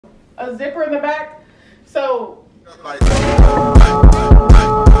a zipper in the back. So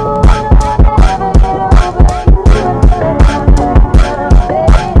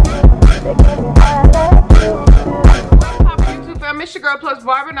YouTube fam, it's your girl Plus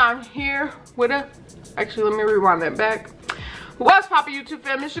Barbara, and I'm here with a, actually let me rewind that back. What's poppin' YouTube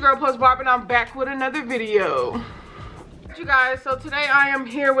fam, it's your girl Plus Barbara, and I'm back with another video. You guys, so today I am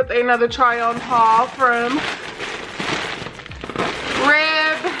here with another try on haul from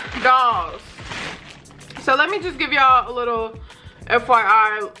REBDOLLS. So let me just give y'all a little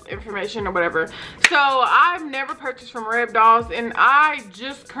FYI information or whatever. So I've never purchased from REBDOLLS, and I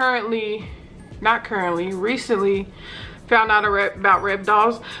just recently found out about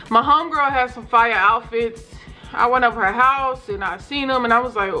REBDOLLS. My homegirl has some fire outfits. I went over her house and I seen them and I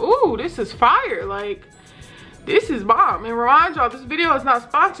was like, ooh, this is fire. Like, this is bomb. And remind y'all, this video is not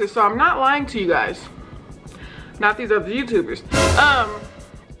sponsored, so I'm not lying to you guys. Not these other YouTubers.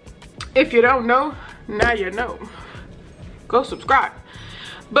 If you don't know, now you know. Go subscribe.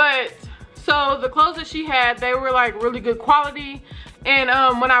 But so the clothes that she had, they were like really good quality. And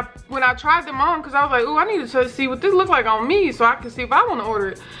when I tried them on, because I was like, ooh, I need to see what this look like on me so I can see if I want to order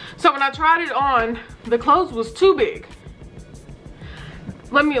it. So when I tried it on, the clothes was too big.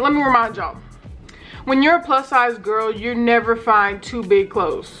 Let me remind y'all. When you're a plus size girl, you never find too big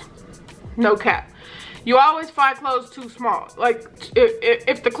clothes. No cap. You always find clothes too small. Like,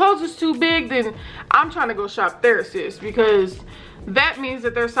 if the clothes is too big, then I'm trying to go shop there, sis, because that means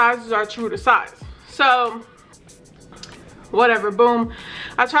that their sizes are true to size. So, whatever, boom.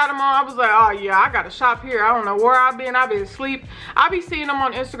 I tried them on. I was like, oh yeah, I gotta shop here. I don't know where I've been asleep. I be seeing them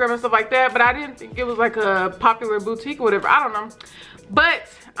on Instagram and stuff like that, but I didn't think it was like a popular boutique or whatever. I don't know.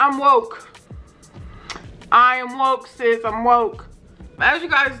 But I'm woke. I am woke, sis. I'm woke. As you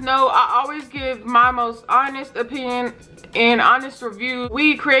guys know, I always give my most honest opinion and honest review.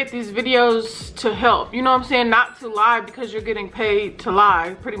 We create these videos to help, you know what I'm saying? Not to lie because you're getting paid to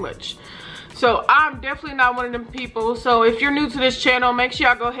lie, pretty much. So I'm definitely not one of them people. So if you're new to this channel, make sure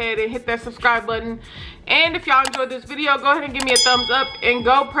y'all go ahead and hit that subscribe button. And if y'all enjoyed this video, go ahead and give me a thumbs up and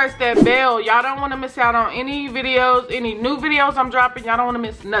go press that bell. Y'all don't want to miss out on any videos, any new videos I'm dropping. Y'all don't want to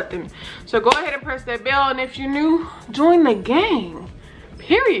miss nothing. So go ahead and press that bell. And if you're new, join the gang.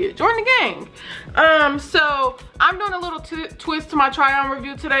 Period. Join the gang. So I'm doing a little twist to my try on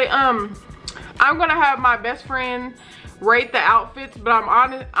review today. I'm gonna have my best friend rate the outfits, but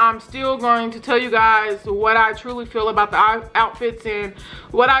I'm still going to tell you guys what I truly feel about the outfits and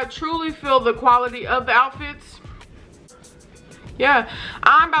what I truly feel the quality of the outfits. Yeah,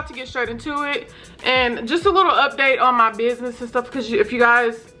 I'm about to get straight into it. And just a little update on my business and stuff, because if you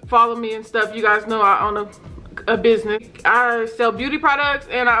guys follow me and stuff, you guys know I own a business. I sell beauty products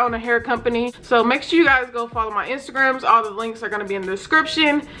and I own a hair company. So make sure you guys go follow my Instagrams. All the links are going to be in the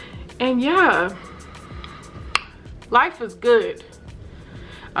description. And yeah, life is good.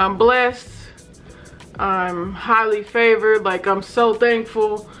 I'm blessed. I'm highly favored. Like, I'm so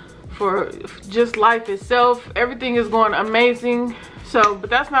thankful for just life itself. Everything is going amazing. So, but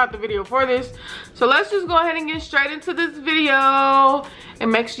that's not the video for this. So let's just go ahead and get straight into this video.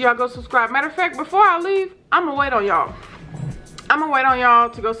 And make sure y'all go subscribe. Matter of fact, before I leave, I'm gonna wait on y'all. I'm gonna wait on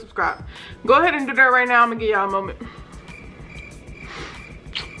y'all to go subscribe. Go ahead and do that right now. I'm gonna give y'all a moment.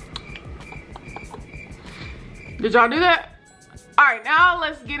 Did y'all do that? All right, now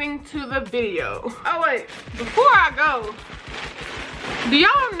let's get into the video. Oh wait, before I go, do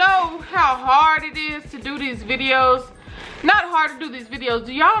y'all know how hard it is to do these videos? Not hard to do these videos.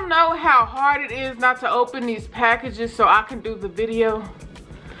 Do y'all know how hard it is not to open these packages so I can do the video?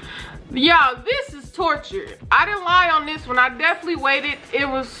 Y'all, this is torture. I didn't lie on this one. I definitely waited. It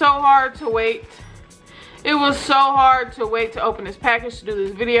was so hard to wait. It was so hard to wait to open this package to do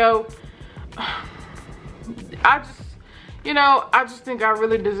this video. I just think I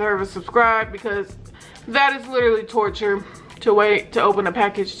really deserve a subscribe, because that is literally torture to wait to open a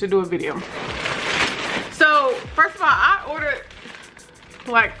package to do a video. So first of all, I ordered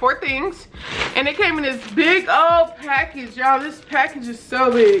like 4 things and it came in this big old package. Y'all, this package is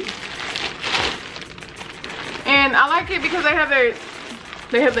so big. And I like it because they have that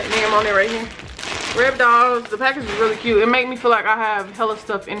name on it right here. REBDOLLS. The package is really cute. It made me feel like I have hella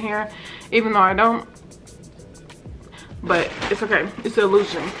stuff in here, even though I don't. But it's okay. It's an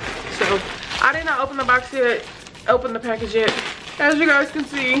illusion. So I did not open the box yet, open the package yet, as you guys can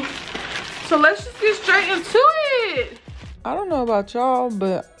see. So let's just get straight into it. I don't know about y'all,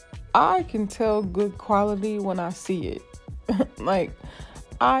 but I can tell good quality when I see it. Like,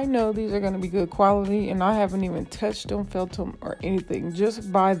 I know these are going to be good quality, and I haven't even touched them, felt them, or anything.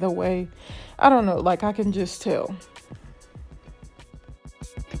 Just by the way, I don't know, like, I can just tell.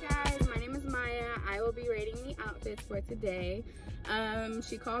 Hey guys, I will be rating the outfits for today.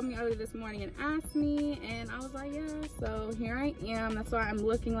 She called me early this morning and asked me, and I was like, yeah, so here I am. That's why I'm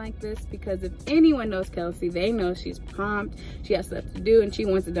looking like this, because if anyone knows Kelsey, they know she's pumped. She has stuff to do, and she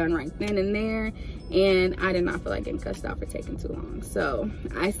wants it done right then and there, and I did not feel like getting cussed out for taking too long. So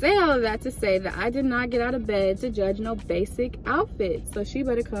I say all of that to say that I did not get out of bed to judge no basic outfit, so she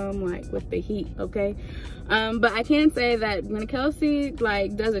better come like with the heat, okay? But I can say that when Kelsey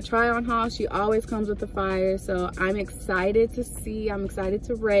like does a try on haul, she always comes with the fire. So I'm excited to see, I'm excited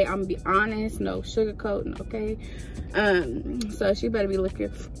to rate. I'm gonna be honest, no sugarcoating, okay? So she better be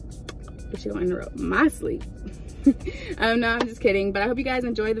looking, if she gonna interrupt my sleep. No, I'm just kidding, but I hope you guys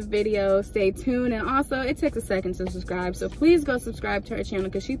enjoy the video. Stay tuned, and also it takes a second to subscribe, so please go subscribe to her channel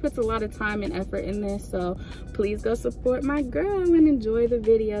because she puts a lot of time and effort in this. So please go support my girl and enjoy the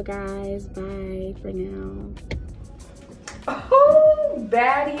video, guys. Bye for now. Oh,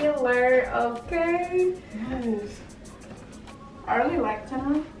 baddie alert, okay? Yes. I really like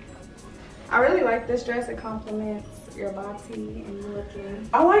this dress. It compliments your body and you looking.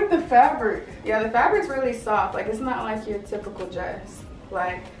 I like the fabric. Yeah, the fabric's really soft. Like, it's not like your typical dress.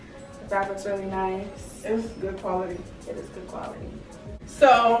 Like, the fabric's really nice. It's good quality. It is good quality.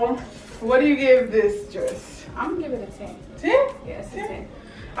 So, what do you give this dress? I'm gonna give it a 10. 10? Yeah, it's a 10.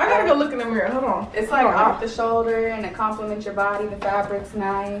 I gotta go look in the mirror. Hold on. It's like off the shoulder and it complements your body. The fabric's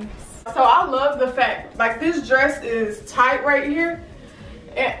nice. So I love the fact, like, this dress is tight right here,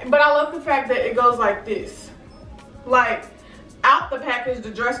 but I love the fact that it goes like this. Like, out the package,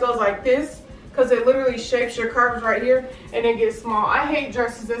 the dress goes like this, because it literally shapes your curves right here and it gets small. I hate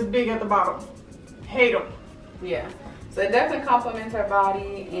dresses that's big at the bottom. Hate them. Yeah. So it definitely complements her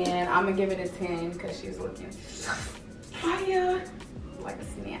body, and I'm gonna give it a 10 because she's looking Fire. like a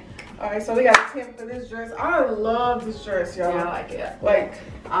snack. Alright, so we got a 10 for this dress. I love this dress, y'all. Yeah, I like it. Like,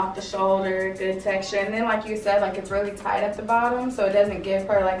 off the shoulder, good texture, and then like you said, like, it's really tight at the bottom, so it doesn't give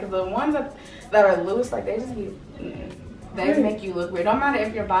her, like, the ones that are loose, like, they just be, they make you look weird. Don't matter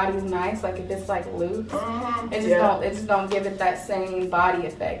if your body's nice, like, if it's like loose, it just don't give it that same body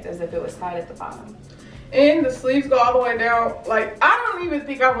effect as if it was tight at the bottom. and the sleeves go all the way down. Like, I don't even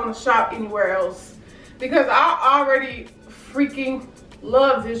think I want to shop anywhere else because I already freaking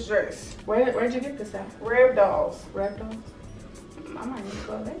love this dress. Where'd you get this at? REBDOLLS. REBDOLLS? I might need to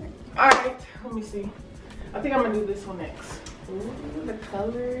go there. Alright, let me see. I think I'm gonna do this one next. Ooh, the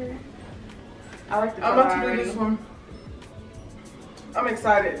color. I like the color. I'm about to do this one. I'm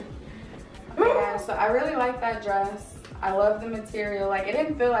excited. Yeah, so I really like that dress. I love the material. Like, it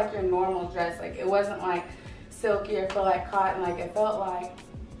didn't feel like your normal dress. Like, it wasn't like silky or feel like cotton. Like, it felt like,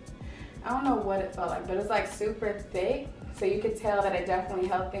 I don't know what it felt like, but it was like super thick. So you could tell that it definitely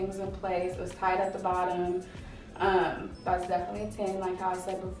held things in place. It was tight at the bottom. That's definitely a 10, like how I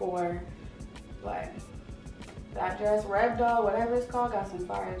said before. But that dress, REBDOLL, whatever it's called, got some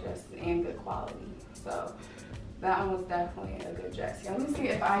fire dresses and good quality. So that one was definitely a good dress. Yeah, let me see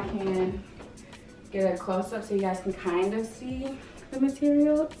if I can get a close-up so you guys can kind of see the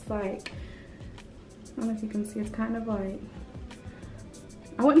material. It's like, I don't know if you can see, it's kind of like,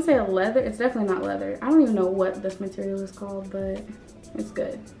 I wouldn't say a leather. It's definitely not leather. I don't even know what this material is called, but it's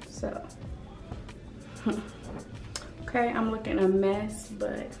good. So, okay, I'm looking a mess,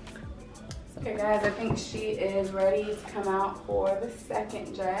 but okay, guys, I think she is ready to come out for the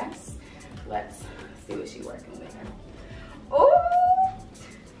second dress. Let's see what she's working with. Oh,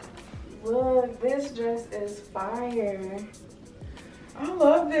 look, this dress is fire. I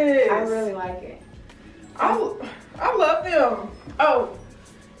love this. I really like it. I love them. Oh,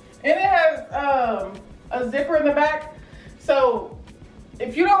 and it has a zipper in the back. So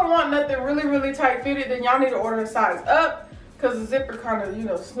if you don't want nothing really, really tight fitted, then y'all need to order a size up because the zipper kind of, you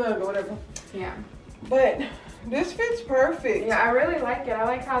know, snug or whatever. Yeah. But this fits perfect. Yeah, I really like it. I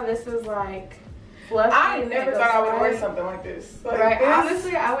like how this is like fluffy. I never thought I would wear something like this. Like, right. this,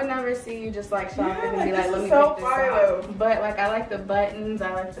 honestly, I would never see you just like shopping and be like, let me so pick this out. But like, I like the buttons,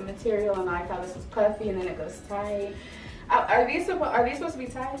 I like the material, and I like how this is puffy and then it goes tight. Are these supposed to be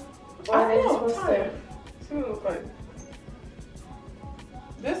tight? Or are they just supposed to? See what it looks like.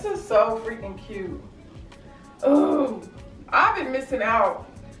 This is so freaking cute. Ooh, I've been missing out.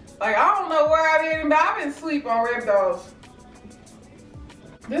 Like, I don't know where I've been, but I've been asleep on REBDOLLS.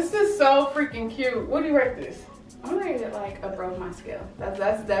 This is so freaking cute. What do you rate this? I'm gonna rate it like above my scale.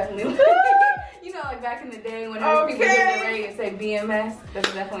 That's definitely, you know, like back in the day when people give the rate and say BMS,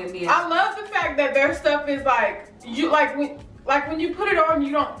 that's definitely a BMS. I love the fact that their stuff is like, like when you put it on,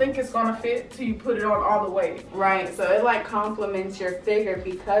 you don't think it's gonna fit till you put it on all the way. Right, so it like complements your figure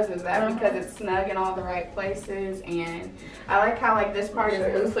because of that, because it's snug in all the right places. And I like how like this part is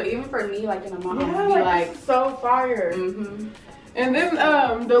loose, so even for me, like in a mom, Yeah, be like it's so fire. And then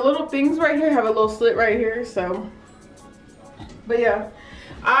the little things right here have a little slit right here, so. But yeah,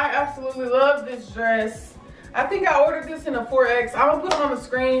 I absolutely love this dress. I think I ordered this in a 4X. I'm gonna put it on the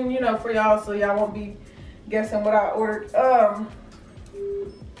screen, you know, for y'all, so y'all won't be guessing what I ordered. I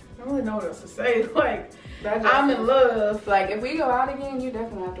don't really know what else to say. Like, I'm in love. Like, if we go out again, you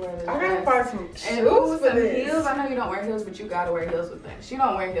definitely have to wear this I dress. gotta find some and shoes for some this. heels. I know you don't wear heels, but you gotta wear heels with that. She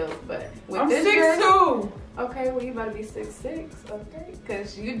don't wear heels, but with I'm this 6'2". Okay, well you better be 6'6", okay?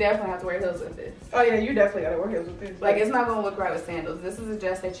 Because you definitely have to wear heels with this. Oh yeah, you definitely gotta wear heels with this. Like, it's not gonna look right with sandals. This is a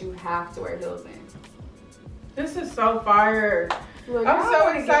dress that you have to wear heels in. This is so fire. Look, I'm so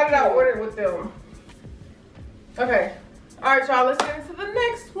excited I ordered with them. Okay. Alright, y'all, let's get into the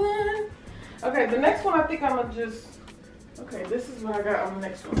next one. Okay, the next one I think I'm gonna just. Okay, this is what I got on the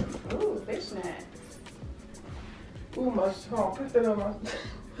next one. Ooh, fishnets. Ooh, my oh, put that on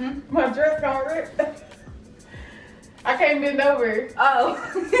my my dress gonna rip. I can't bend over. Oh.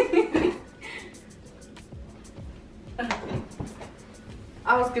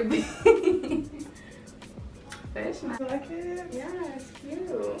 I was confused. Fishnet. You like it? Yeah, it's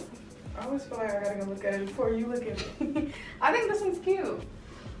cute. I always feel like I gotta go look at it before you look at it. I think this one's cute.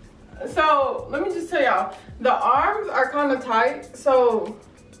 So let me just tell y'all, the arms are kind of tight. So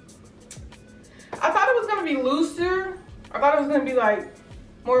I thought it was gonna be looser. I thought it was gonna be like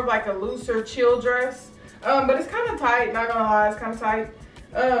more of like a looser chill dress. But it's kind of tight, not gonna lie, it's kind of tight.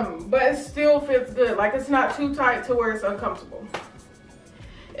 But it still fits good. Like, it's not too tight to where it's uncomfortable.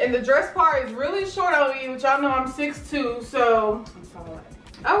 And the dress part is really short on me, which y'all know I'm 6'2", so I'm tall.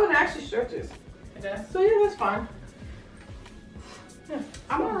 oh, and it actually stretches. It does. So yeah, that's fine. Yeah.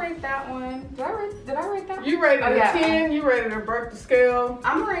 I'm gonna rate that one. Did I rate that one? You rated a 10, you rated it broke the scale.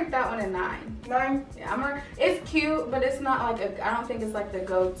 I'm gonna rate that one a 9. 9? Yeah, it's cute, but it's not like I don't think it's like the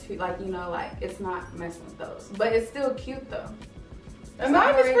go-to, like, you know, like it's not messing with those. But it's still cute though. A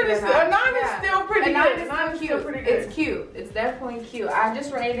 9 is pretty. A 9 is still pretty good. A 9 is still pretty good. It's cute. It's definitely cute. I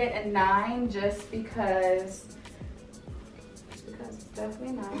just rated it a 9 just because. It's definitely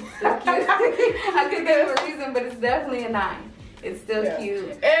a 9. It's still cute. I could give it a reason, but it's definitely a 9. It's still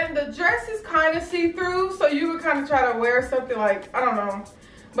cute. And the dress is kind of see-through, so you would kind of try to wear something like, I don't know,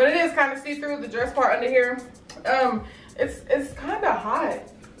 but it is kind of see-through, the dress part under here. It's kind of hot,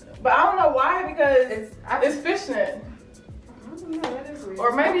 but I don't know why, because it's fishnet. I don't know, that is weird.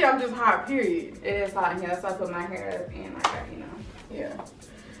 Or maybe I'm just hot, period. It is hot in here, so I put my hair up and I got, you know. Yeah.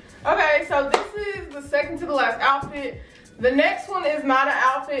 Okay, so this is the second to the last outfit. The next one is not an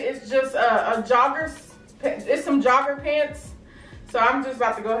outfit, it's just a joggers. It's some jogger pants. So I'm just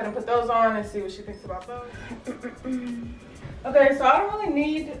about to go ahead and put those on and see what she thinks about those. Okay, so I don't really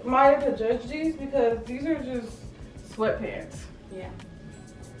need Maya to judge these because these are just sweatpants. Yeah.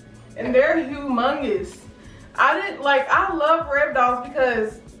 And they're humongous. I love REBDOLLS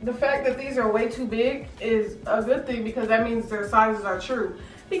because the fact that these are way too big is a good thing, because that means their sizes are true.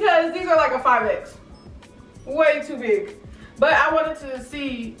 Because these are like a 5X. Way too big. But I wanted to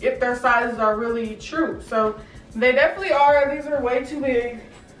see if their sizes are really true. So they definitely are. These are way too big.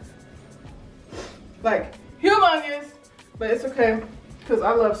 Like, humongous. But it's okay, because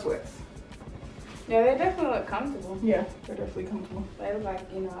I love sweats. Yeah, they definitely look comfortable. Yeah, they're definitely comfortable. They look like,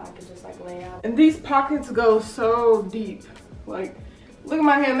 you know, I could just like lay out. And these pockets go so deep. Like, look at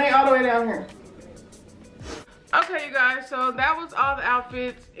my hand, they all the way down here. Okay, you guys, so that was all the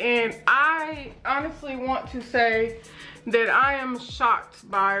outfits. And I honestly want to say that I am shocked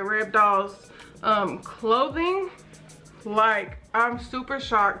by REBDOLLS clothing. Like, I'm super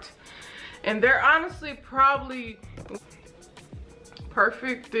shocked. And they're honestly probably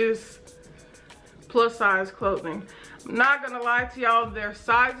perfectest plus size clothing. I'm not gonna lie to y'all, their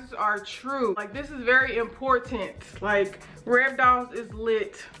sizes are true. Like, this is very important. Like, REBDOLLS is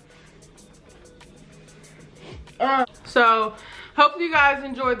lit. So hopefully you guys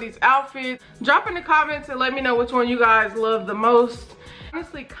enjoyed these outfits. Drop in the comments and let me know which one you guys love the most.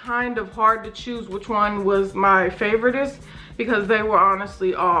 Honestly, kind of hard to choose which one was my favoriteest, because they were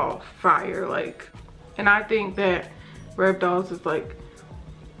honestly all fire. Like, and I think that REBDOLLS is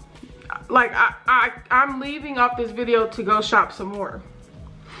I'm leaving off this video to go shop some more.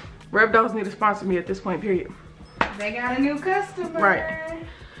 REBDOLLS need to sponsor me at this point, period. They got a new customer. Right.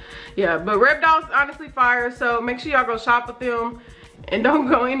 Yeah, but REBDOLLS honestly fire, so make sure y'all go shop with them and don't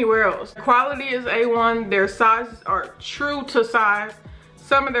go anywhere else. Quality is A1. Their sizes are true to size.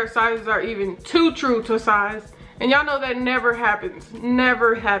 Some of their sizes are even too true to size. And y'all know that never happens.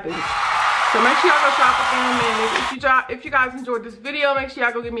 Never happens. So make sure y'all go shop with them. And if you guys enjoyed this video, make sure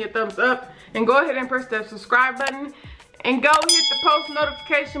y'all go give me a thumbs up. And go ahead and press that subscribe button. And go hit the post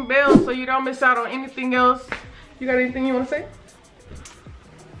notification bell so you don't miss out on anything else. You got anything you want to say?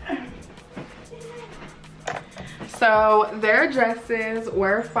 So their dresses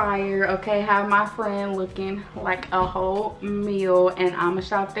were fire. Okay, have my friend looking like a whole meal, and I'ma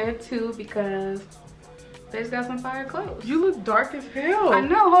shop there too because they just got some fire clothes. You look dark as hell. I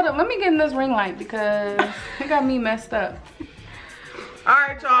know. Hold on, let me get in this ring light because it got me messed up. All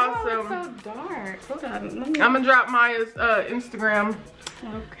right, y'all. Oh, so dark. Hold on. I'm gonna drop Maya's Instagram.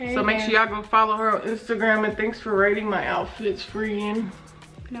 Okay. So make sure y'all go follow her on Instagram, and thanks for rating my outfits, friend.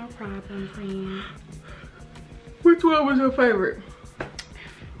 No problem, friend. Which one was your favorite?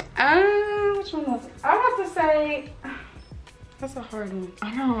 Which one was it? I have to say, that's a hard one.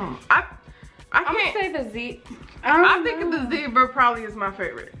 I know. I I'm can't gonna say the Z. I think the zebra probably is my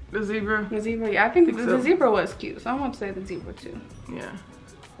favorite. The zebra. The zebra, yeah. I think so. the zebra was cute, so I'm gonna say the zebra too. Yeah.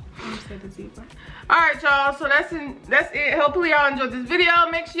 I'm gonna say the zebra. All right, y'all. So that's it. Hopefully y'all enjoyed this video.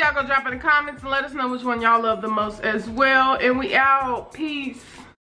 Make sure y'all go drop in the comments and let us know which one y'all love the most as well. And we out. Peace.